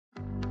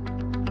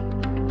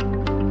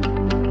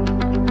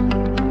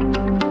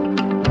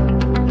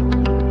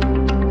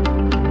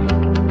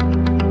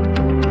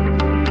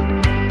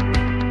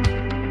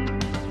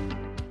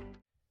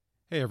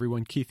Hey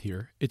everyone, Keith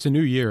here. It's a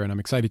new year and I'm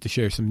excited to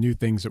share some new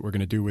things that we're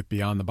going to do with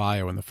Beyond the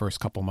Bio in the first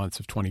couple months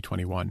of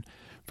 2021.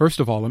 First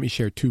of all, let me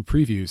share two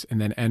previews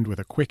and then end with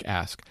a quick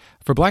ask.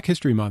 For Black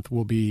History Month,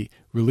 we'll be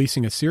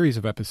releasing a series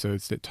of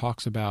episodes that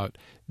talks about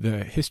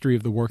the history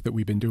of the work that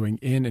we've been doing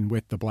in and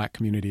with the Black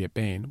community at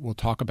Bain. We'll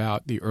talk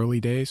about the early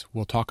days,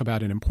 we'll talk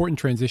about an important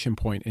transition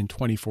point in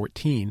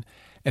 2014,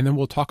 and then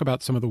we'll talk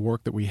about some of the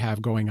work that we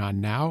have going on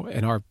now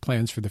and our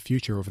plans for the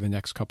future over the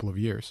next couple of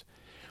years.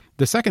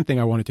 The second thing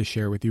I wanted to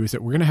share with you is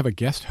that we're going to have a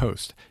guest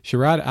host.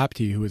 Sharad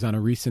Apti, who was on a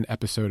recent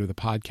episode of the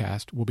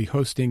podcast, will be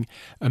hosting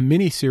a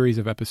mini-series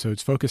of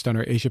episodes focused on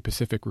our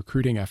Asia-Pacific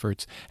recruiting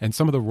efforts and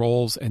some of the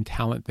roles and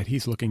talent that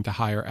he's looking to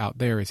hire out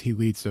there as he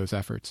leads those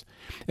efforts.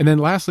 And then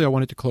lastly, I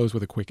wanted to close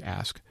with a quick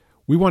ask.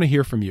 We want to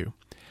hear from you.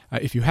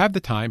 If you have the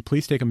time,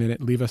 please take a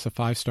minute, leave us a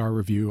 5-star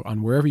review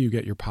on wherever you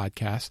get your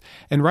podcasts,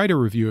 and write a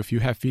review if you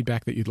have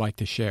feedback that you'd like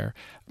to share.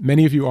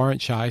 Many of you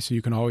aren't shy, so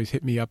you can always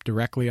hit me up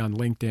directly on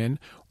LinkedIn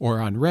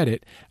or on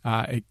Reddit.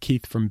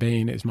 Keith from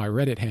Bain is my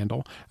Reddit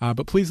handle.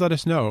 But please let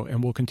us know,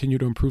 and we'll continue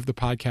to improve the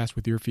podcast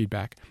with your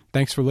feedback.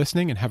 Thanks for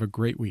listening, and have a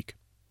great week.